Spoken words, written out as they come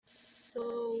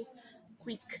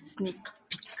Quick sneak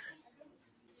peek.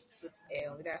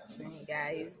 Good afternoon,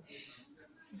 guys.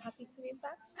 I'm happy to be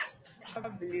back. I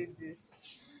can't believe this.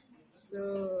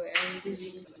 So I'm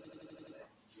busy.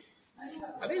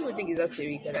 I don't even think it's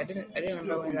actually because I don't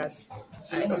remember when last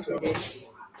I uploaded.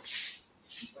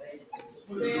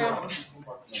 So yeah,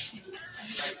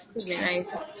 it's gonna be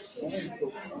nice.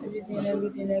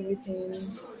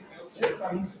 Everything.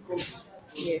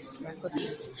 Yes, my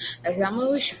cousins. I'm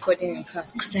always recording in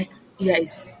class because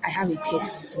yes, I have a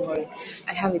test tomorrow.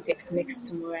 I have a test next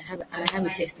tomorrow. I have a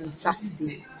test on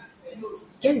Saturday.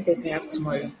 Guess the test I have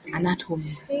tomorrow.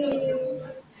 Anatomy. Hey.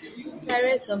 So I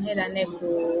read some head and neck.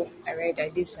 Oh, I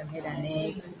did some head and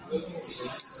neck.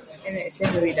 Anyways,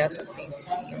 let me read out some things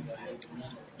to you.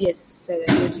 Yes, so I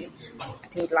told you. I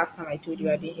think last time I told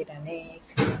you I did head and neck.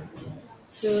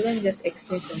 So let me just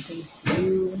explain some things to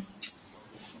you.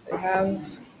 We have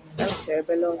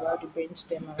cerebellum, we have the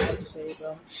brainstem, and we have the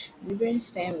cerebrum. In the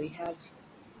brainstem, we have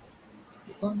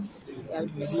the bones, we have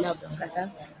the medulla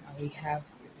oblongata, and we have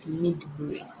the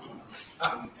midbrain.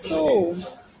 So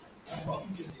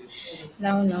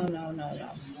now.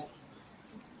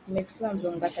 Medulla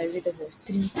oblongata is made up of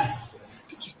three. I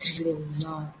think it's three levels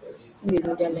now. There's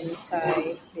medial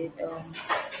lemnisci, there's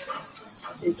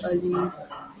olives,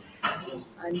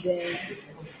 and then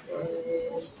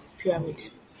there's pyramid,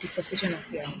 the constellation of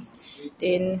pyramids.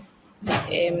 Then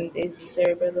there's the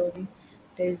cerebellum,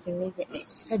 there's the midbrain.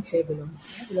 Besides the cerebellum,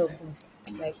 I have a lot of things.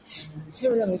 Like the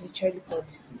cerebellum is literally called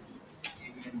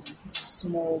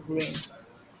small brain.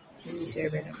 This is the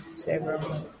cerebellum.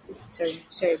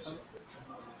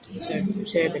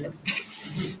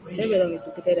 Cerebellum is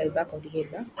located at the back of the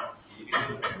head, right?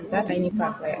 It's that tiny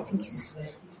part, like I think it's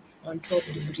on top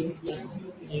of the brainstem.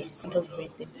 Yes, on top of the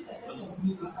brainstem.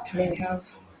 And then we have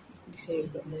the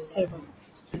cerebrum. The cerebrum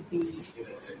is the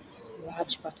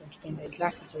large part of the brain, the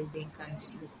large part of the brain can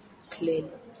see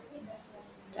clearly.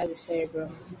 That's the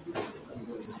cerebrum.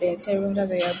 Then cerebrum, that's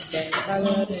where you have the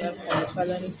diaphragm, you have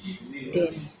diaphragm.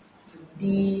 Then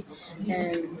the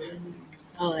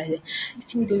I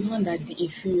think there's one that the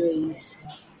inferior is.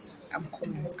 I'm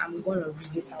coming. I'm gonna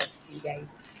read it out to you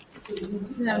guys.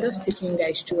 I'm just taking you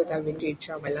guys through what I've been doing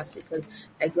throughout my last week because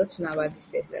I got to know about this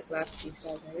test like last week,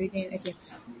 so I've been reading. Okay,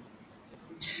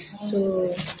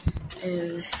 so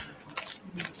um,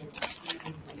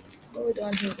 hold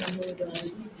on.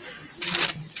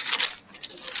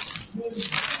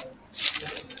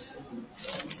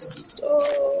 So,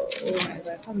 oh my god,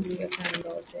 I can't believe I can't remember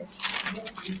all this.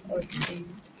 All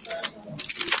these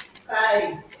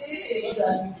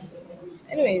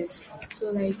Anyways, so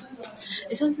like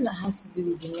it's something that has to do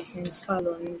with the Mersenne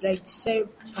Fallon. It's like the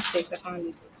cerebral perfect. I found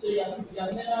it.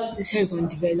 The cerebrum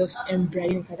develops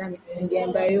embryonic. In the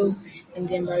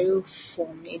embryo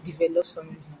form, it develops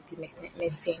from the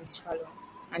Mersenne Fallon,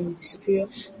 and it's the superior.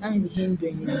 That means the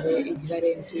hindbrain is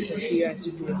divided into inferior and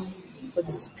superior. For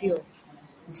the superior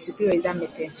is that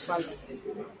Mersenne Fallon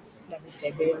that the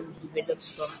cerebellum develops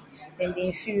from. Then the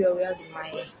inferior we have the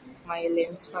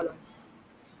myelin Fallon.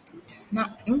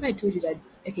 Now, remember I told you that,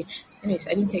 okay, anyways,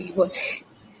 I didn't tell you, but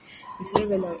the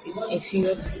cerebellum is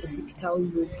inferior to the occipital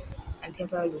lobe and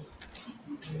temporal lobe.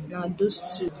 Now, those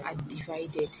two are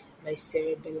divided by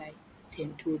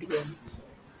tentorium.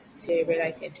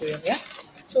 Cerebellar tentorium, yeah?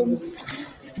 So,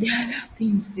 there are other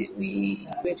things that we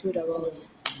were told about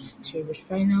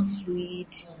cerebrospinal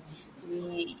fluid.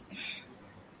 We,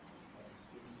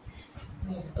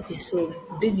 okay, so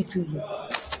basically,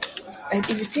 like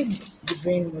if you take the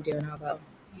brain model now, about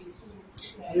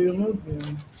we remove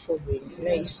the forebrain.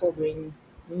 No, it's forebrain,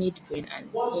 midbrain,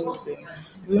 and hindbrain.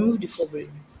 We remove the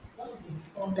forebrain.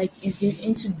 Like it's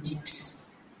into dips.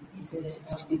 It's into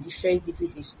dips. The first dip I think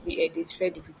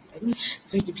the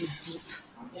first dip is deep.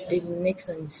 Then the next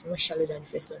one is more shallow than the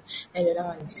first one, and the other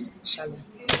one is shallow.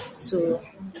 So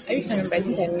I can't remember. I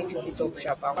think I mixed it up.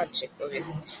 Sharp. I want to check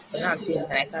obviously. But now I'm saying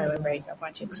that I can't remember it. I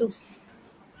want to check. So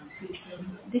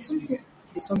there's something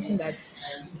there's something that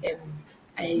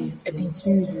I've been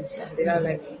seeing this and they're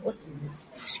like, what is this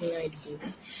sphenoid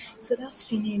bone? So that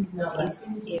sphenoid bone is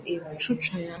a two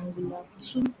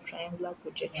triangular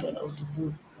projection of the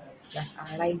bone that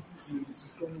arises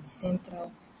from the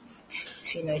central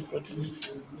sphenoid body.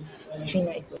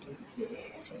 Sphenoid body.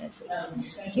 Sphenoid body.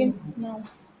 Okay, now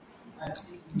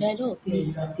there are a lot of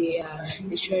things. There are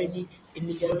literally a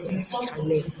million things you can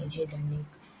learn in head and neck.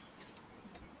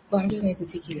 But I'm just going to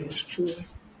take you through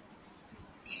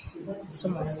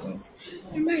some of the things.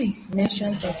 Remember I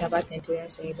mentioned something about tentorium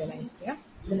cerebelli, yeah?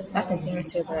 That tentorium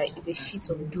cerebelli is a sheet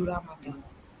of dura matter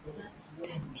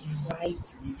that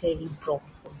divides the cerebrum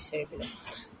from the cerebellum.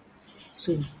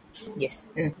 So, yes.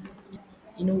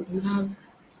 You have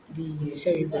the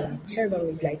cerebellum. Cerebellum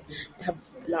is like they have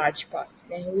large parts.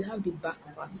 Then we have the back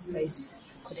part that is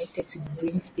connected to the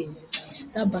brainstem.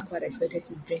 That back part that is connected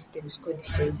to the brainstem is called the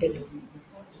cerebellum.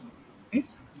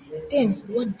 Then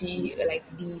what the like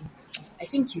the I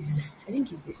think is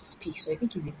a space, or I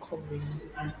think is a covering.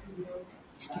 I think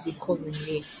it's a covering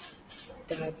here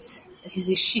that it is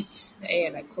a sheet. Yeah,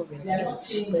 like covering,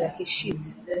 but like a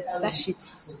sheet. That sheet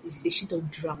is a sheet of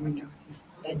drama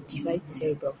that divides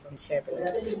cerebellum from cerebellum.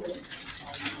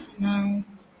 Now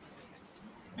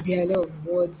there are a lot of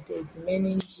words. There's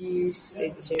meninges,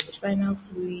 there's the cerebrospinal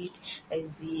fluid,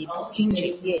 there's the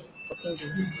Purkinje, yeah,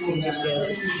 Purkinje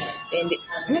cells. Then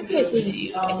remember I told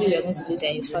you I want to do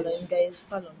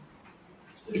Diasphalon.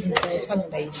 It's in the Diasphalon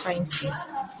that you find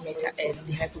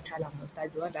the hypothalamus.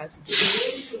 That's the one that has to do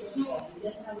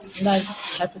that's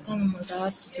hypothalamus that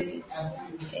has to do with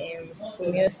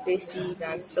homeostasis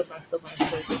and stuff and stuff.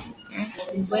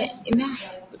 But in that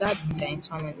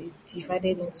Diasphalon is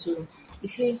divided into they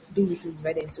say basically it's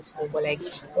divided into four, but like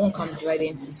one can be divided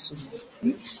into two.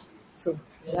 So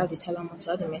we have the thalamus, we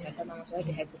have the metathalamus, we have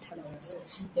the hypothalamus,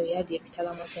 then we have the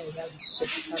epithalamus, then we have the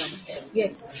subthalamus.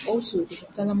 Yes, also the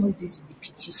hypothalamus deals with the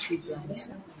pituitary gland.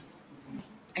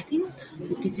 I think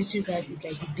the pituitary gland is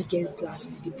like the biggest gland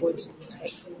in the body,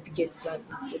 like the biggest gland in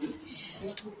the body.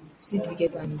 Is it the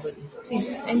biggest gland in the body?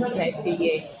 Please, anything I say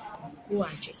here, go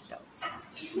and check it out.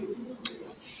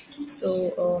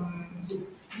 So,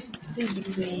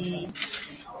 basically,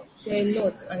 there are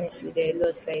lots, honestly, there are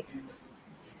lots, like,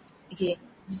 okay,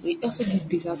 we also did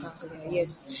basal ganglia.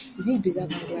 Yes, we did basal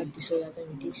ganglia disorders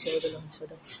and we did cerebellum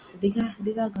disorders.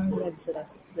 Basal ganglia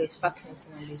disorders, there's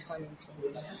Parkinson and there's Huntington.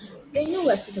 Then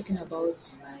we're still talking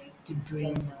about the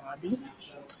brain now, Abby.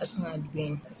 That's not the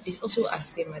brain. There's also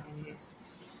Alzheimer's disease.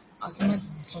 Alzheimer's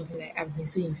disease is something that I've been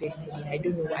so invested in. I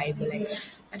don't know why, but like,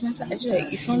 I just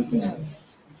like it's something that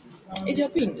it's your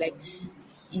brain. Like,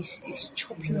 it's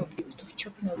chopping up the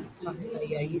parts that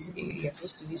you're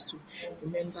supposed to use to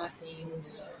remember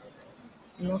things,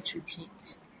 not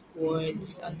repeat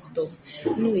words and stuff.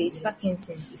 Anyways,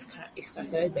 Parkinson's is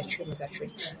characterized by tremors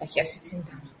actually. Like you're sitting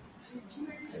down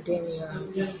and then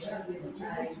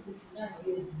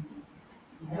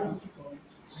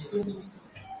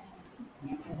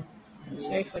I'm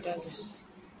sorry for that.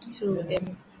 So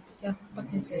yeah,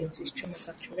 Parkinson's is tremors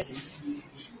actually.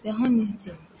 The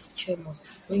Huntington is tremors.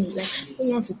 When you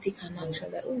want to take an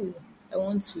action, like I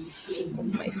want to pick up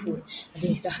my phone, and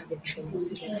then you start having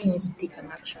tremors. It's like when you want to take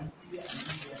an action.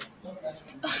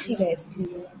 Hey guys,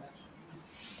 please.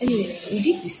 Anyway, we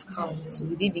did the scalp, so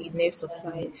we did the nerve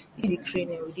supply, we did the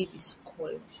cranium, we did the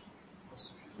skull.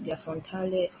 There are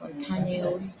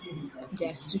fontanelles, there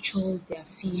are sutures, there are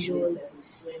fissures,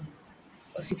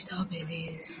 occipital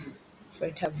bellies,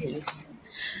 frontal bellies.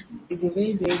 It's a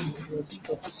very, very broad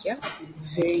topic here.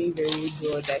 Very, very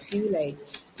broad. I feel like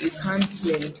you can't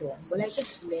learn it all. But like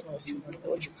just learn what you can.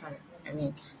 I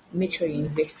mean, make sure you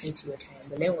invest into your time,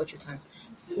 but learn what you can.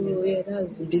 So yeah,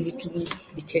 that's basically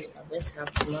the test I'm going to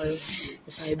have tomorrow.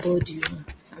 If I bored you,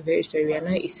 I'm very sorry. We are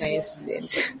not a science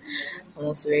student. I'm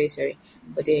also very sorry.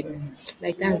 But then,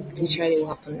 like that's literally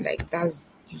what happened. Like that's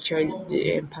literally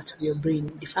the part of your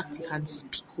brain. The fact you can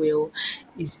speak well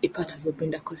is a part of your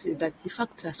brain that causes that. The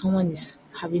fact that someone is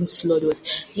having slurred words.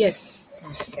 Yes,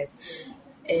 yes.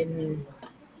 Um,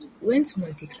 when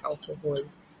someone takes alcohol,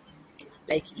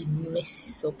 like it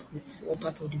messes up with one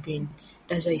part of the brain.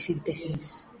 That's why you see the person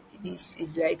is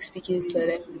like speaking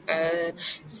slowed.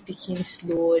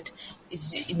 Is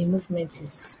the movement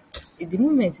is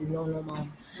not normal.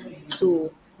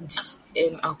 So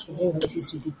alcohol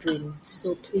messes with the brain.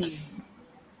 So please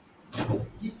don't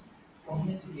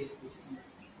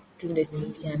let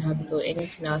it be an habit or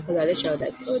anything else. Because I let you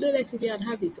like, oh, don't let it be an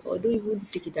habit, or don't even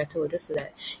take it at all, just so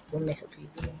that it won't mess up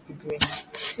with the brain.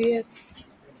 So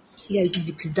yeah,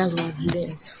 basically that's what I've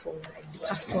learned for like the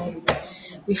past 1 week.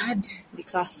 We had the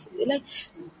class like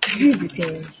this is the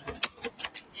thing.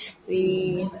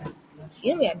 We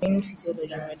we are doing physiology,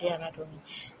 we are doing anatomy.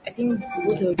 I think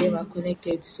both of them are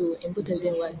connected, so in both of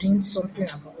them we are doing something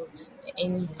about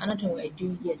in anatomy we are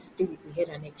doing basically head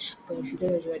and neck, but in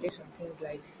physiology we are doing some things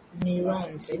like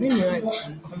neurons. So neurons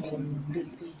come from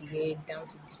basically the head down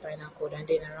to the spinal cord and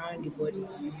then around the body.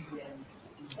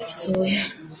 So yeah,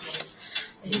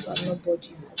 I hope I've not bored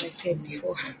you as I said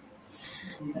before.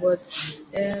 But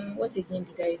what again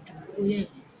did I do? Oh yeah,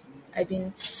 I've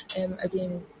been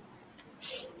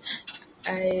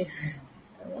I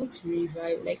I want to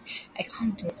revive like I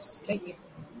can't be like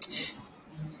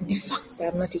the fact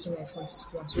that I'm not taking my phone to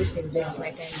school. I'm supposed to invest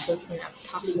my time in something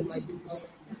apart from my books.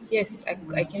 Yes,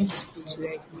 I came to school to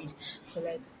like read, but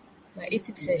like My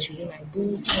 80% should be my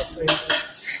book. No, sorry.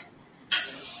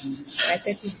 My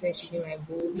 30% should be my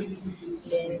book.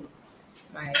 Then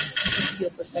my 50 or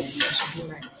 45% should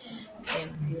be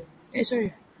my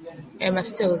sorry. My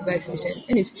 50 or 45%.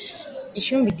 And it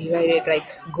shouldn't be divided like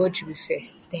God should be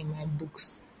first, then my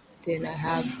books. Then I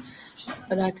have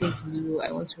other things to do.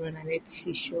 I want to run an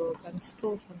Etsy shop and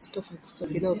stuff and stuff and stuff,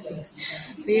 a lot of things.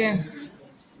 But yeah,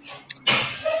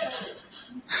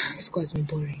 school has been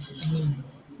boring. I mean,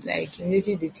 like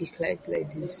immediately they take like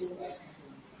this.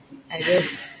 I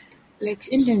just like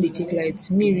anytime they take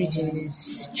lights, me reading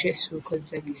is stressful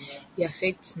because like it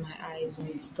affects my eyes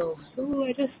and stuff. So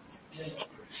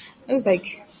I was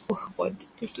like, oh God,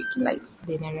 they're taking lights.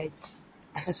 Then I like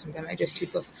after some time I just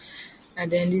sleep up. And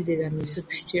then these days I'm so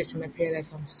serious in my prayer life.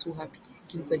 I'm so happy.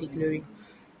 Give God the glory.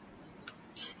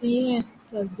 Yeah,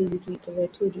 that's basically because I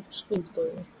told you school is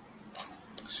boring.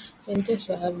 Then test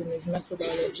we're having is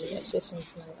microbiology. I said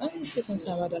something. I didn't say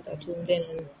something about that at home.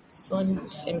 Then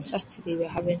on Saturday we're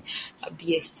having a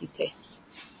BST test.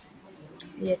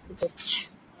 BST test.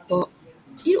 But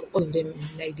you know all of them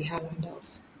like they have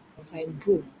handouts. Like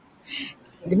bro,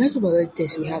 the microbiology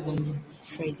test we have on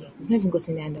Friday. We've not even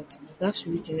gotten the handouts. We have to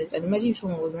read the notes. And imagine if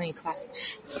someone was not in class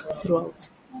throughout.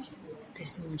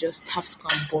 Person will just have to go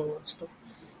and borrow stuff.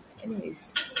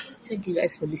 Anyways, thank you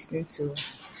guys for listening to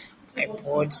my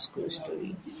board school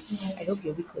story. I hope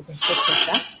your week was interesting,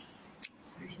 sir.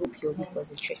 I hope your week was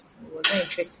interesting. It was not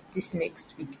interesting this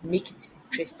next week. Make it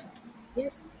interesting.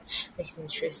 Yes, make it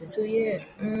interesting. So yeah,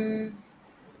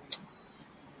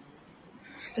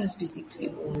 that's basically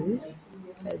all.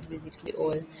 That's basically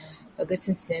all. We're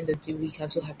getting to the end of the week. I'm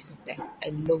so happy. Like I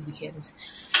love weekends.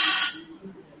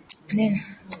 And then,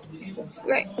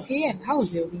 right, okay, yeah. How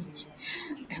was your week?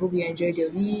 I hope you enjoyed your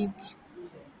week.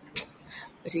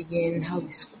 But again, how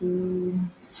is school?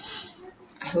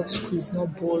 I hope school is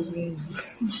not boring.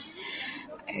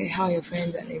 How are your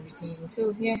friends and everything.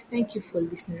 So yeah, thank you for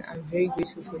listening. I'm very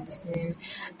grateful for listening.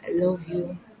 I love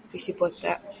you. Face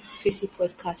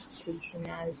podcast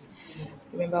listeners.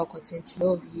 Remember I'll continue to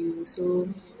love you. So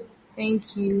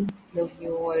thank you. Love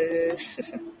you all.